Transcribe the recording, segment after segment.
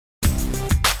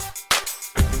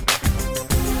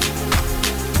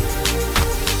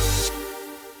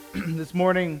This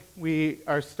morning, we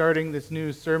are starting this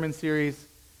new sermon series.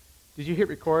 Did you hit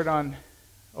record on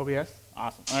OBS?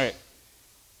 Awesome. All right.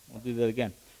 We'll do that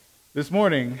again. This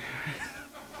morning,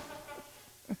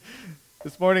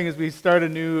 as we start a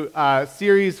new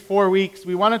series, 4 weeks,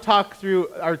 we want to talk through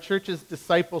our church's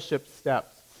discipleship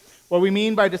steps. What we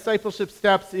mean by discipleship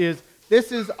steps is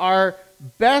this is our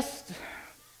best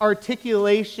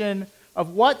articulation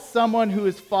of what someone who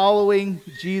is following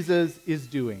Jesus is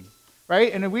doing.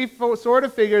 Right? And we sort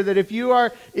of figure that if you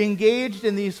are engaged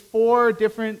in these 4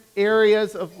 different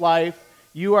areas of life,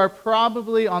 you are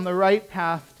probably on the right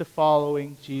path to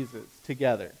following Jesus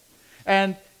together.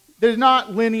 And there's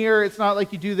not linear, it's not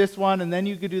like you do this one and then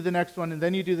you could do the next one and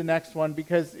then you do the next one,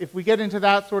 because if we get into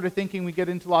that sort of thinking, we get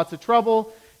into lots of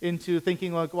trouble, into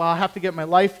thinking like, well, I have to get my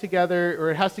life together,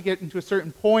 or it has to get into a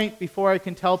certain point before I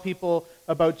can tell people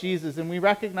about Jesus. And we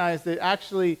recognize that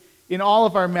actually, in all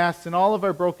of our mess and all of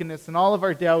our brokenness and all of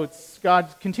our doubts, God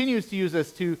continues to use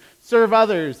us to serve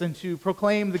others and to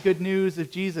proclaim the good news of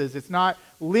Jesus. It's not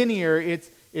linear. It's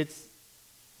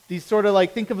these sort of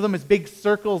like, think of them as big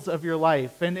circles of your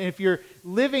life. And if you're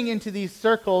living into these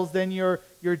circles, then you're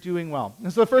doing well.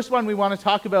 And so the first one we want to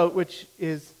talk about, which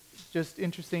is just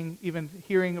interesting, even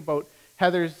hearing about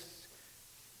Heather's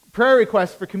prayer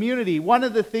request for community. One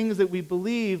of the things that we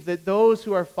believe that those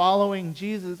who are following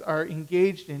Jesus are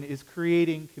engaged in is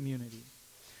creating community.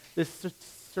 This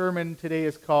sermon today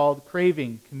is called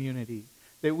Craving Community,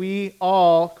 that we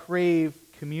all crave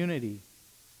community.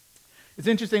 It's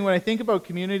interesting, when I think about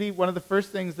community, one of the first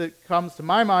things that comes to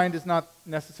my mind is not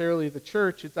necessarily the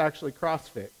church, it's actually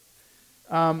CrossFit.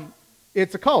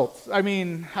 It's a cult. I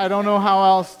mean, I don't know how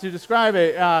else to describe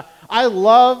it. I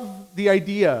love the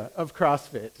idea of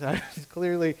CrossFit. I'm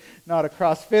clearly not a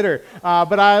CrossFitter,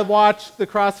 but I watch the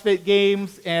CrossFit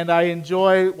Games, and I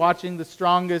enjoy watching the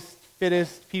strongest,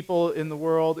 fittest people in the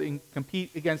world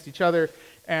compete against each other.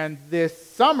 And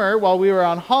this summer, while we were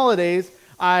on holidays,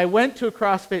 I went to a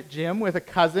CrossFit gym with a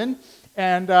cousin,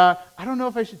 and I don't know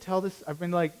if I should tell this. I've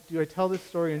been like, do I tell this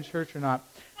story in church or not?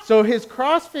 So his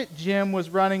CrossFit gym was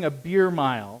running a beer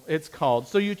mile, it's called.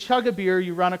 So you chug a beer,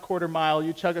 you run a quarter mile,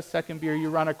 you chug a second beer,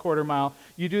 you run a quarter mile.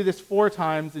 You do this 4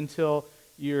 times until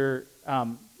you're,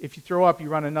 if you throw up, you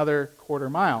run another quarter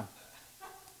mile.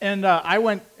 And I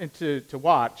went to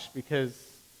watch because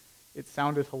it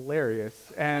sounded hilarious.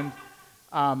 And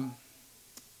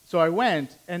so I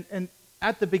went, and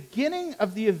at the beginning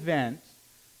of the event,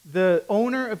 the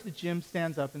owner of the gym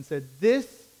stands up and said, "This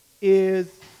is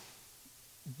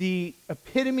the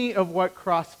epitome of what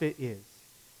CrossFit is.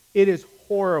 It is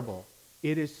horrible.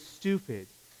 It is stupid.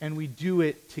 And we do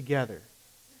it together."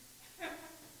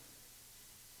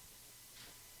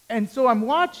 And so I'm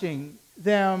watching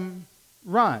them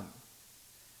run.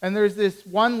 And there's this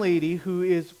one lady who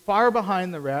is far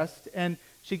behind the rest, and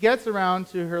she gets around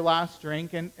to her last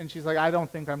drink, and she's like, "I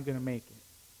don't think I'm going to make it."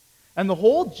 And the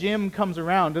whole gym comes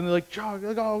around, and they're like,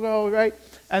 go, right?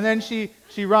 And then she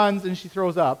runs, and she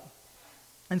throws up.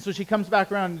 And so she comes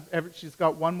back around, she's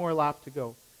got one more lap to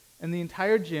go. And the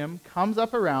entire gym comes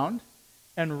up around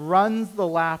and runs the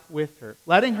lap with her.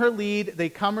 Letting her lead, they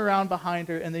come around behind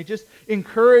her, and they just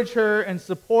encourage her and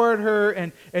support her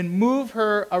and move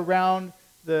her around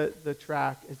the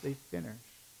track as they finish.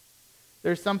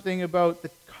 There's something about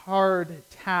the hard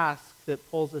task that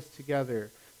pulls us together.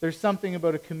 There's something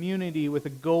about a community with a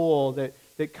goal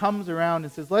that comes around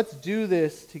and says, let's do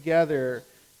this together,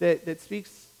 that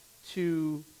speaks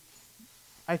to,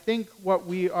 I think, what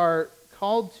we are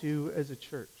called to as a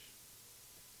church.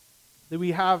 That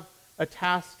we have a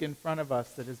task in front of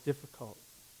us that is difficult.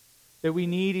 That we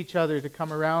need each other to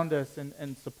come around us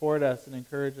and support us and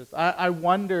encourage us. I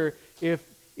wonder if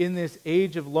in this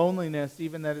age of loneliness,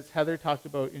 even that as Heather talked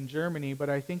about in Germany,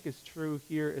 but I think is true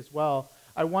here as well,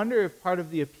 I wonder if part of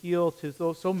the appeal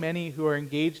to so many who are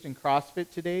engaged in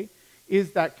CrossFit today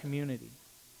is that community.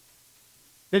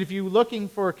 That if you're looking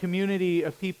for a community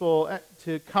of people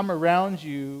to come around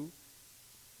you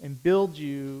and build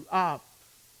you up,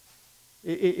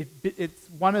 it's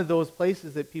one of those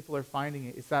places that people are finding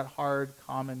it. It's that hard,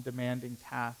 common, demanding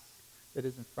task that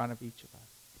is in front of each of us.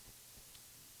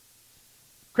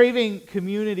 Craving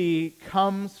community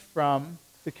comes from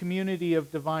the community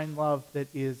of divine love that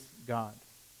is God.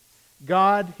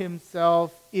 God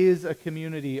himself is a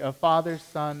community of Father,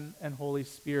 Son, and Holy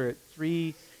Spirit,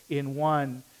 3 in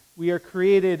 1. We are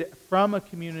created from a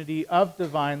community of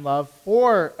divine love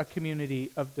for a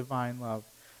community of divine love.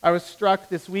 I was struck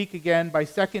this week again by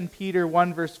 2 Peter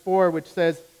 1 verse 4, which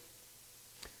says,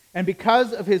 "And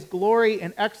because of his glory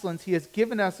and excellence, he has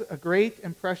given us a great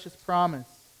and precious promise.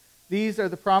 These are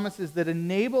the promises that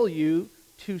enable you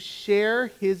to share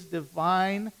his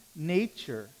divine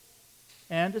nature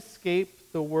and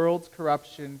escape the world's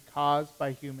corruption caused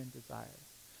by human desires.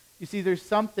 You see, there's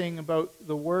something about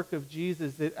the work of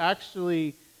Jesus that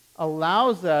actually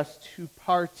allows us to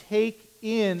partake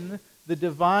in the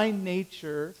divine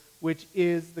nature, which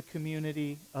is the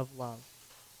community of love.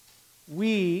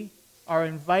 We are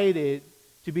invited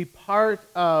to be part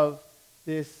of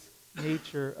this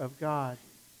nature of God.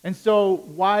 And so,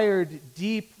 wired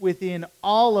deep within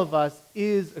all of us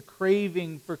is a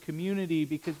craving for community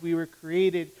because we were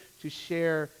created to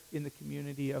share in the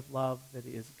community of love that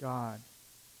is God.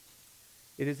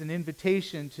 It is an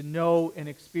invitation to know and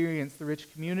experience the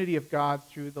rich community of God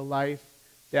through the life,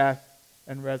 death,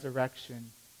 and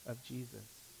resurrection of Jesus.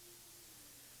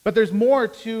 But there's more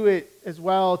to it as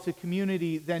well, to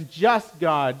community, than just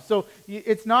God. So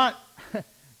it's not,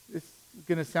 it's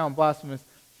going to sound blasphemous,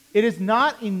 it is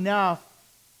not enough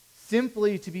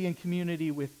simply to be in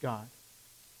community with God.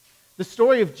 The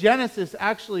story of Genesis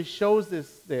actually shows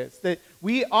this, that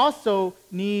we also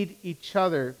need each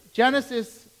other.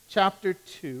 Genesis chapter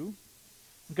 2,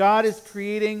 God is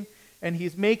creating and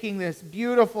he's making this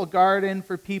beautiful garden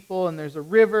for people, and there's a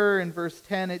river. In verse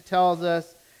 10 it tells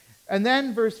us. And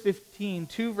then verse 15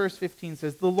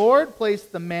 says, "The Lord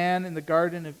placed the man in the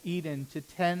Garden of Eden to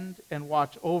tend and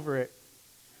watch over it.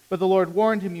 But the Lord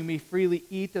warned him, 'You may freely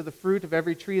eat of the fruit of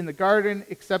every tree in the garden,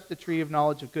 except the tree of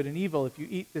knowledge of good and evil. If you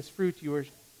eat this fruit, you are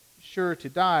sure to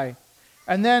die.'"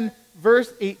 And then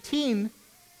verse 18,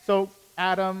 so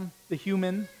Adam, the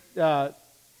human,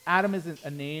 Adam isn't a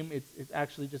name, it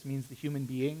actually just means the human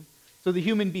being. So the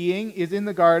human being is in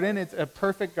the garden. It's a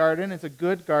perfect garden. It's a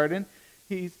good garden.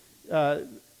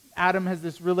 Adam has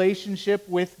this relationship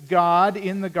with God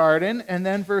in the garden. And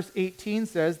then verse 18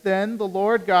 says, "Then the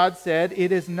Lord God said,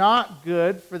 'It is not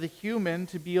good for the human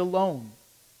to be alone.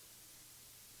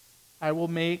 I will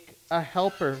make a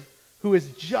helper who is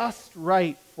just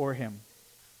right for him.'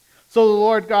 So the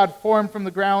Lord God formed from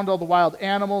the ground all the wild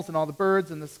animals and all the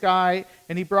birds in the sky,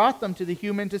 and he brought them to the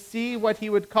human to see what he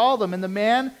would call them. And the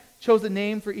man chose a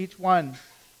name for each one.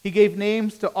 He gave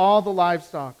names to all the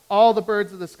livestock, all the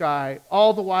birds of the sky,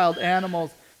 all the wild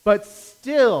animals, but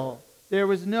still there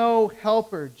was no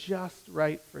helper just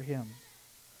right for him.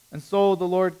 And so the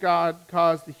Lord God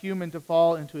caused the human to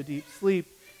fall into a deep sleep.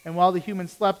 And while the human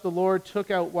slept, the Lord took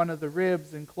out one of the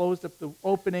ribs and closed up the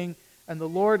opening, and the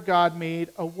Lord God made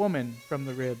a woman from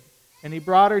the rib. And he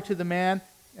brought her to the man."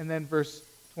 And then verse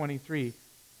 23,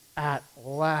 "At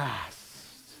last,"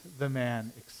 the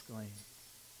man exclaimed.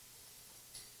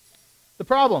 The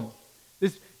problem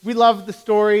is, we love the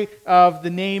story of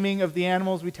the naming of the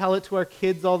animals. We tell it to our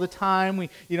kids all the time. We,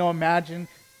 imagine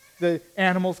the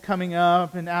animals coming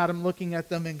up and Adam looking at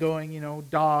them and going,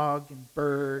 dog and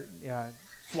bird,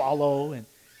 swallow, and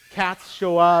cats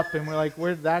show up and we're like,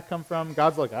 where did that come from?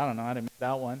 God's like, I don't know, I didn't make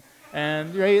that one.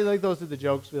 And right, like those are the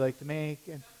jokes we like to make.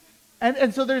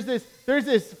 And so there's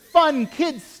this fun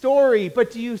kid story,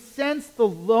 but do you sense the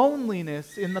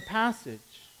loneliness in the passage?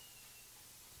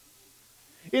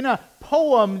 In a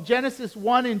poem, Genesis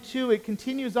 1 and 2, it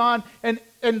continues on, and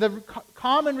the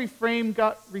common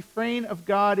refrain of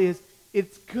God is,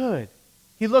 "It's good."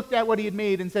 He looked at what he had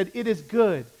made and said, "It is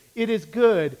good, it is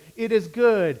good, it is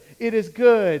good, it is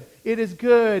good, it is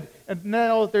good." And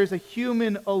now there's a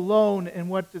human alone, and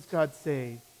what does God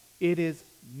say? It is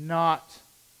not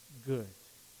good.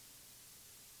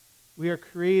 We are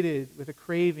created with a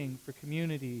craving for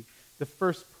community. The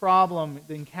first problem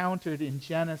encountered in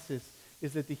Genesis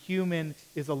is that the human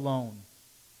is alone.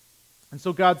 And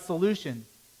so God's solution,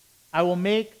 "I will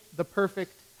make the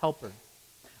perfect helper.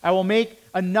 I will make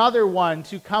another one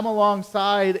to come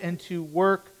alongside and to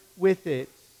work with it."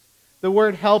 The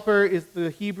word helper is the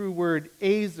Hebrew word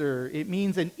ezer. It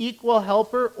means an equal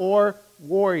helper or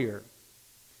warrior.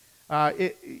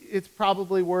 It's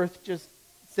probably worth just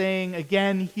saying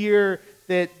again here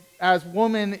that as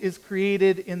woman is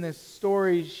created in this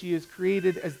story, she is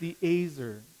created as the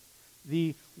ezer,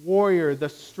 the warrior, the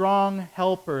strong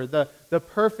helper, the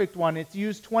perfect one. It's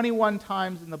used 21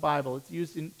 times in the Bible. It's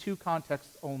used in two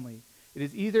contexts only. It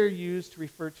is either used to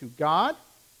refer to God,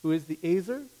 who is the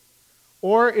ezer,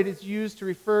 or it is used to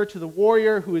refer to the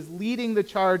warrior who is leading the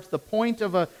charge, the point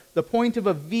of a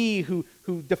V,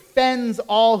 who defends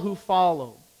all who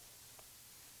follow.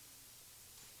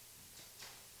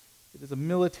 It is a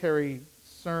military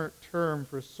term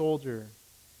for a soldier.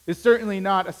 It's certainly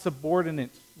not a subordinate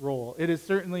role. It is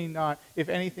certainly not, if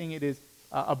anything, it is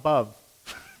above.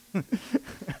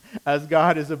 As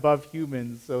God is above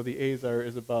humans, so the ezer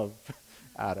is above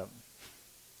Adam.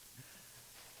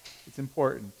 It's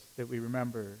important that we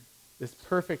remember this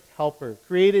perfect helper,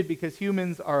 created because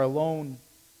humans are alone.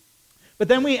 But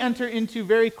then we enter into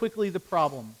very quickly the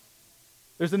problem.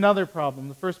 There's another problem.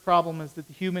 The first problem is that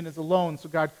the human is alone, so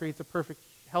God creates a perfect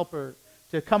helper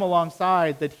to come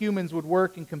alongside, that humans would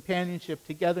work in companionship,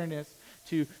 togetherness,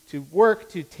 to work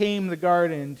to tame the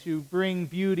garden, to bring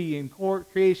beauty and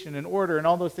creation and order and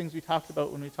all those things we talked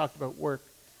about when we talked about work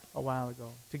a while ago.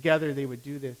 Together they would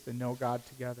do this and know God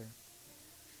together.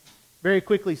 Very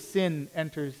quickly, sin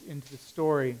enters into the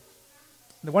story.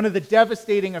 And one of the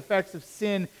devastating effects of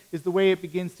sin is the way it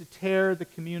begins to tear the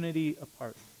community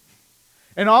apart.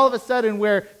 And all of a sudden,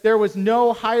 where there was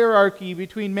no hierarchy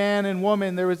between man and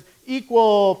woman, there was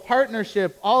equal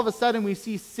partnership, all of a sudden we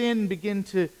see sin begin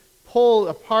to pull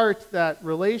apart that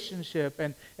relationship.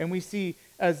 And we see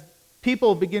as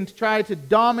people begin to try to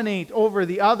dominate over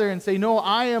the other and say, no,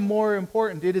 I am more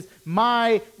important. It is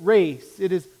my race.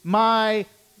 It is my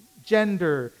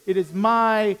gender. It is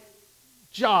my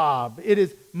job. It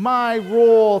is my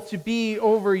role to be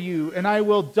over you, and I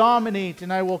will dominate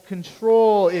and I will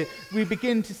control it. We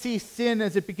begin to see sin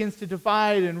as it begins to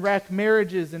divide and wreck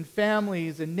marriages and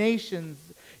families and nations.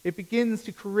 It begins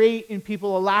to create in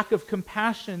people a lack of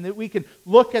compassion, that we can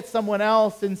look at someone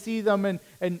else and see them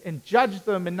and judge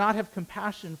them and not have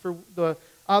compassion for the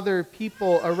other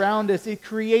people around us. It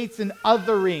creates an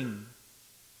othering.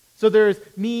 So there's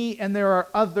me and there are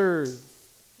others,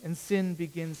 and sin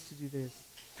begins to do this.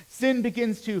 Sin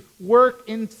begins to work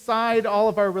inside all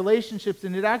of our relationships,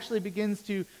 and it actually begins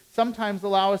to sometimes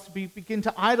allow us to begin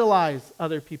to idolize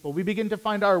other people. We begin to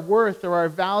find our worth or our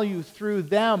value through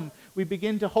them. We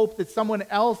begin to hope that someone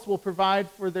else will provide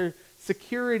for their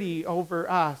security over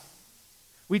us.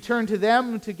 We turn to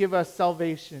them to give us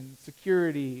salvation,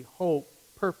 security, hope,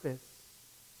 purpose.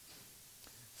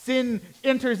 Sin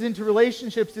enters into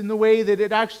relationships in the way that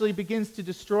it actually begins to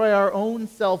destroy our own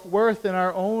self-worth and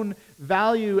our own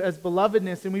value as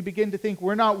belovedness, and we begin to think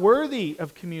we're not worthy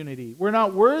of community. We're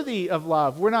not worthy of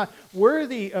love. We're not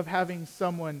worthy of having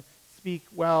someone speak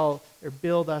well or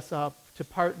build us up, to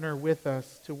partner with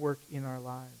us, to work in our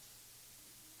lives.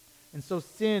 And so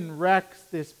sin wrecks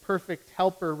this perfect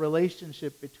helper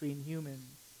relationship between humans.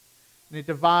 And it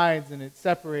divides and it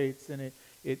separates and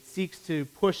it seeks to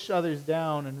push others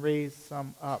down and raise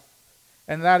some up.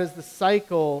 And that is the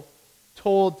cycle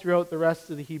told throughout the rest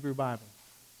of the Hebrew Bible,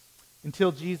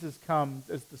 until Jesus comes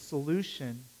as the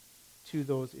solution to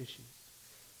those issues.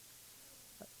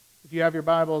 If you have your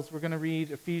Bibles, we're going to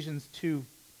read Ephesians 2,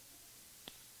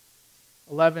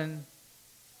 11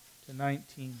 to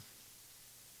 19.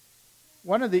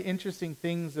 One of the interesting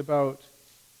things about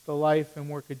the life and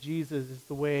work of Jesus is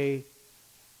the way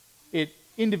it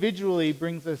individually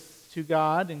brings us to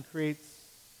God and creates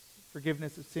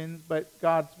forgiveness of sins, but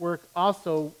God's work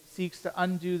also seeks to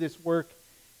undo this work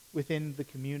within the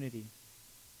community.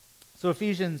 So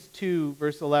Ephesians 2,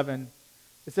 verse 11,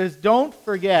 it says, "Don't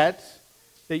forget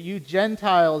that you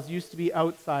Gentiles used to be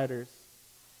outsiders.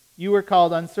 You were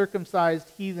called uncircumcised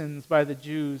heathens by the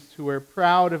Jews, who were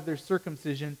proud of their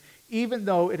circumcision, even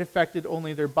though it affected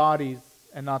only their bodies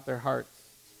and not their hearts.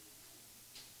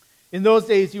 In those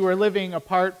days you were living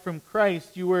apart from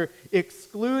Christ. You were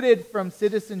excluded from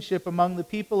citizenship among the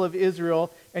people of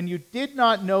Israel, and you did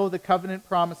not know the covenant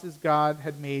promises God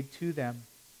had made to them.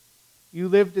 You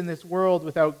lived in this world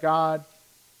without God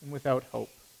and without hope.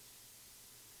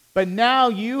 But now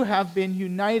you have been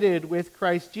united with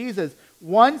Christ Jesus.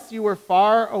 Once you were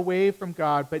far away from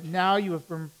God, but now you have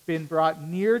been brought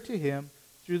near to him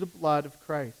through the blood of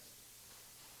Christ.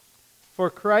 For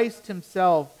Christ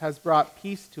himself has brought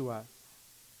peace to us.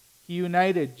 He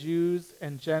united Jews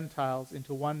and Gentiles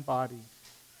into one body,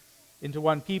 into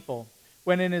one people,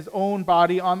 when in his own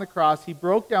body on the cross he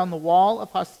broke down the wall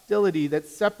of hostility that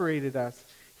separated us.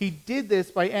 He did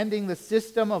this by ending the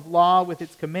system of law with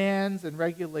its commands and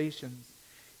regulations.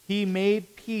 He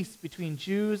made peace between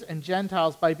Jews and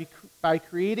Gentiles by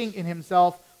creating in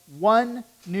himself one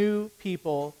new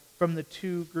people from the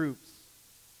two groups.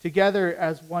 Together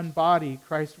as one body,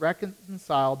 Christ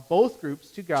reconciled both groups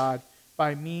to God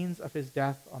by means of his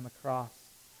death on the cross.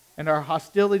 And our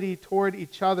hostility toward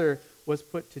each other was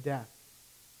put to death.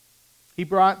 He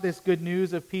brought this good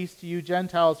news of peace to you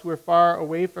Gentiles who are far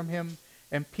away from him,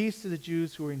 and peace to the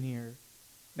Jews who are near.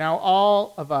 Now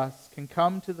all of us can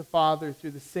come to the Father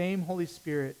through the same Holy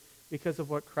Spirit because of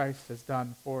what Christ has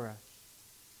done for us.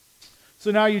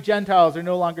 So now you Gentiles are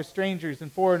no longer strangers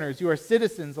and foreigners. You are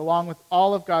citizens along with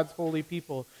all of God's holy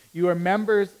people. You are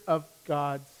members of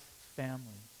God's family."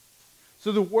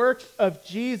 So the work of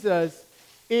Jesus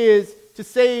is to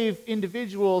save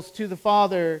individuals to the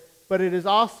Father, but it is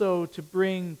also to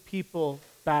bring people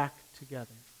back together.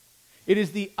 It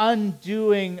is the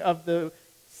undoing of the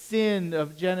sin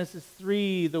of Genesis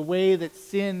 3, the way that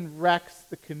sin wrecks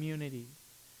the community.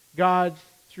 God,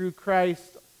 through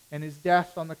Christ and his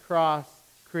death on the cross,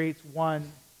 creates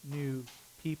one new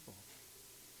people.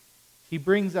 He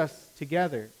brings us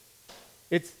together.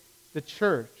 It's the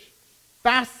church.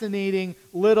 Fascinating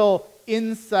little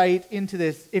insight into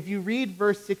this. If you read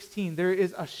verse 16, there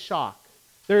is a shock.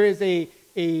 There is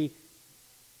a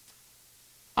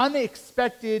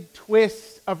unexpected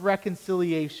twist of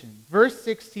reconciliation. Verse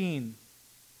 16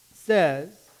 says,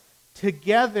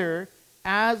 "Together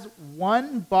as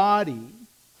one body,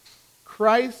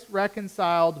 Christ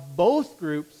reconciled both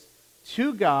groups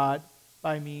to God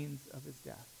by means of his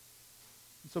death."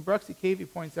 And so Bruxy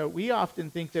Cavey points out, we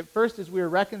often think that first as we are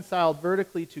reconciled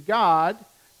vertically to God,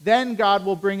 then God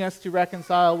will bring us to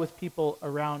reconcile with people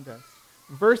around us.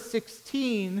 Verse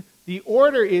 16, the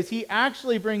order is he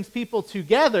actually brings people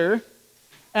together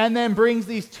and then brings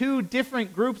these two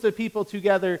different groups of people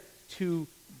together to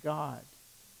God.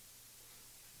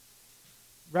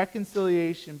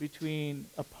 Reconciliation between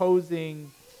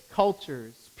opposing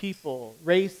cultures, people,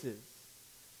 races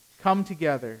come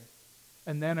together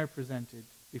and then are presented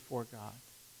before God.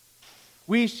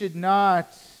 We should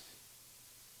not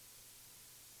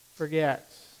forget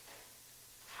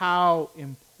how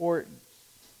important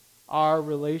our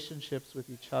relationships with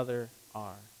each other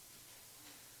are.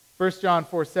 1 John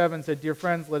 4:7 said, "Dear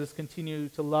friends, let us continue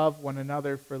to love one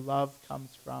another, for love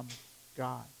comes from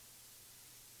God."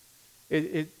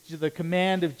 The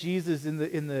command of Jesus in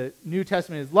the New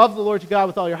Testament is, love the Lord your God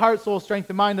with all your heart, soul, strength,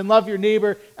 and mind, and love your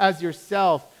neighbor as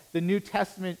yourself. The New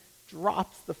Testament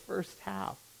drops the first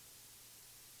half.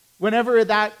 Whenever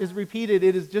that is repeated,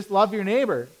 it is just love your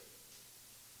neighbor.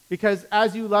 Because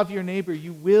as you love your neighbor,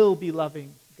 you will be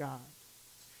loving God.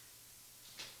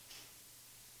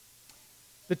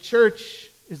 The church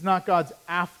is not God's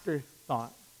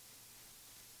afterthought.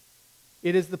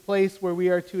 It is the place where we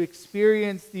are to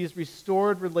experience these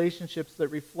restored relationships that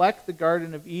reflect the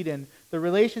Garden of Eden, the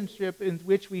relationship in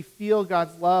which we feel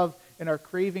God's love and our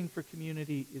craving for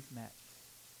community is met.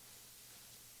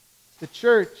 The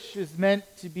church is meant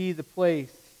to be the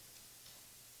place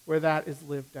where that is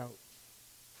lived out.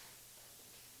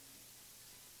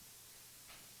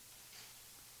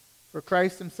 For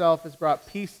Christ himself has brought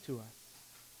peace to us.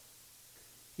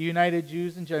 He united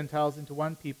Jews and Gentiles into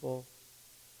one people.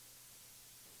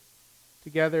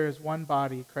 Together as one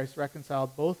body, Christ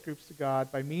reconciled both groups to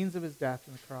God by means of his death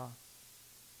on the cross.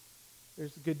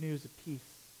 There's the good news of peace.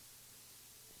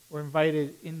 We're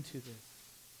invited into this.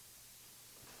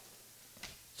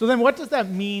 So then what does that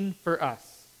mean for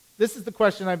us? This is the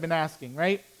question I've been asking,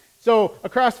 right? So a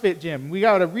CrossFit gym, we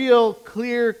got a real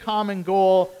clear common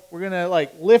goal. We're going to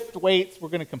lift weights. We're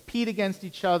going to compete against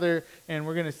each other, and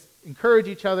we're going to encourage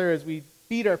each other as we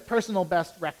beat our personal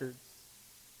best records.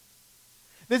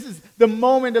 This is the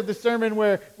moment of the sermon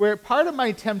where part of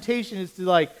my temptation is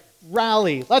to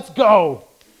rally. Let's go.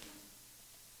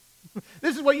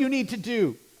 This is what you need to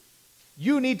do.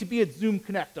 You need to be at Zoom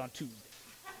Connect on Tuesday.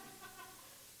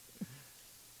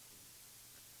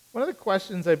 One of the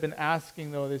questions I've been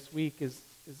asking, though, this week is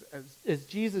as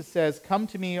Jesus says, "Come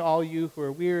to me, all you who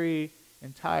are weary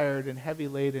and tired and heavy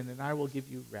laden, and I will give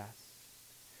you rest."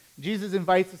 Jesus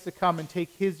invites us to come and take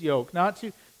his yoke, not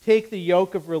to take the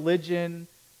yoke of religion,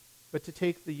 but to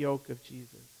take the yoke of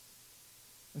Jesus.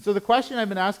 And so the question I've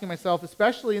been asking myself,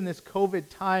 especially in this COVID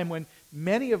time when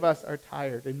many of us are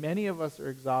tired and many of us are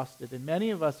exhausted and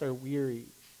many of us are weary,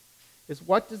 is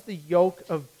what does the yoke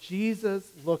of Jesus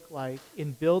look like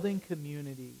in building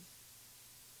community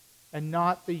and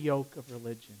not the yoke of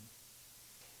religion?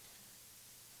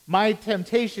 My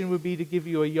temptation would be to give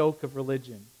you a yoke of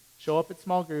religion. Show up at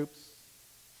small groups,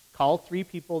 call 3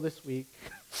 people this week,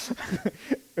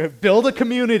 build a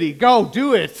community, go,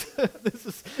 do it.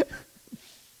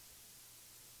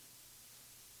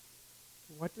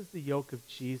 What does the yoke of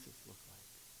Jesus look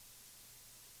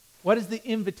like? What is the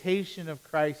invitation of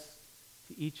Christ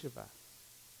to each of us?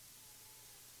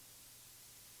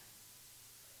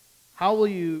 How will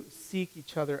you seek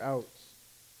each other out?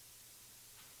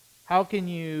 How can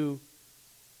you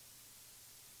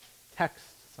text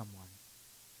someone?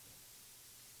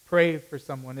 Pray for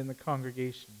someone in the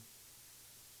congregation?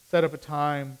 Set up a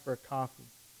time for a coffee?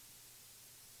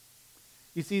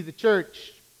 You see, the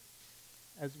church,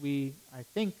 as we, I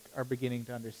think, are beginning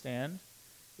to understand,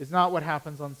 is not what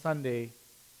happens on Sunday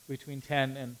between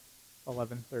 10 and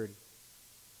 11:30.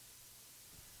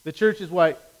 The church is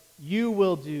what you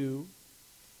will do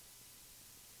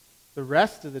the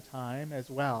rest of the time as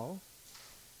well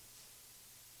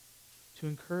to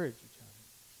encourage each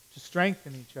other, to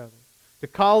strengthen each other, to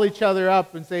call each other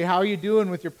up and say, how are you doing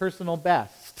with your personal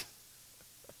best?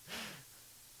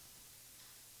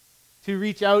 To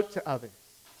reach out to others.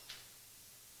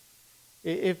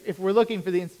 If we're looking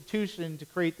for the institution to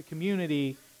create the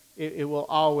community, it will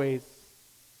always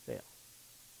fail.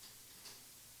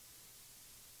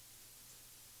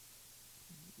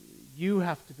 You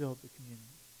have to build the community.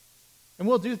 And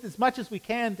we'll do as much as we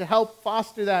can to help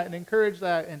foster that and encourage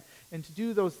that and to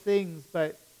do those things,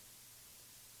 but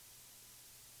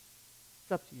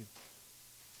it's up to you.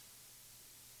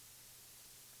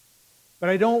 But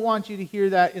I don't want you to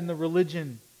hear that in the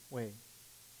religion way.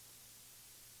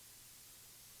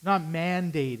 Not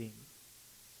mandating.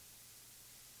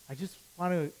 I just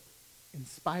want to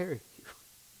inspire you.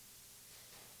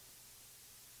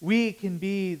 We can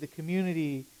be the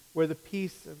community where the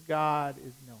peace of God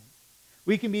is known.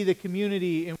 We can be the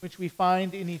community in which we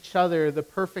find in each other the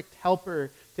perfect helper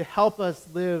to help us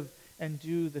live and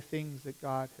do the things that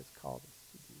God has called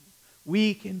us to do.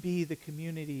 We can be the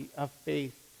community of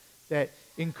faith that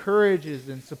encourages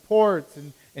and supports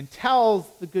and tells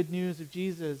the good news of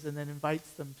Jesus and then invites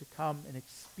them to come and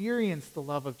experience the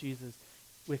love of Jesus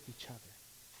with each other.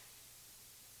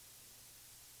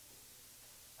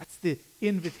 That's the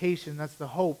invitation. That's the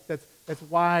hope. That's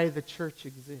why the church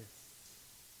exists.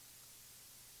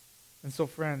 And so,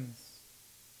 friends,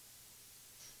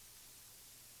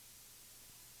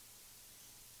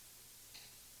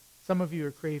 some of you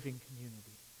are craving community.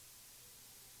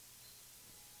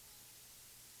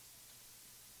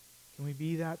 Can we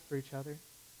be that for each other?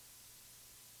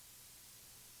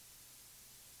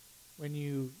 When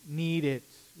you need it,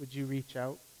 would you reach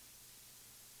out?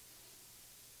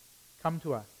 Come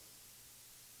to us.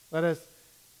 Let us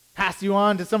pass you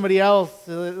on to somebody else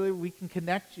so that we can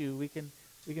connect you. We can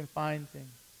find things.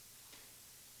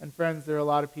 And friends, there are a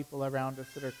lot of people around us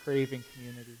that are craving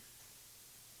community.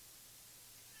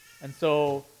 And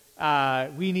so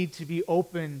we need to be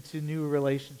open to new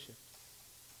relationships.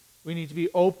 We need to be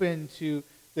open to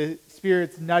the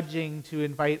Spirit's nudging to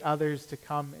invite others to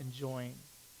come and join.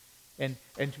 And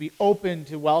to be open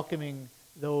to welcoming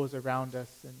those around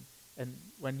us. And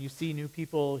when you see new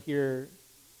people here,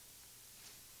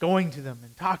 going to them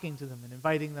and talking to them and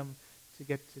inviting them to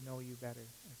get to know you better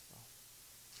as well.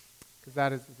 Because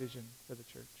that is the vision for the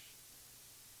church.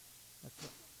 That's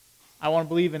it. I want to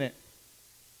believe in it.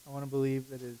 I want to believe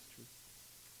that it is true.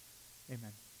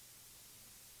 Amen.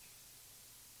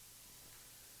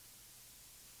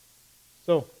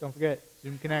 So, don't forget,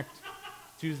 Zoom Connect,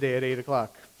 Tuesday at 8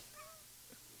 o'clock.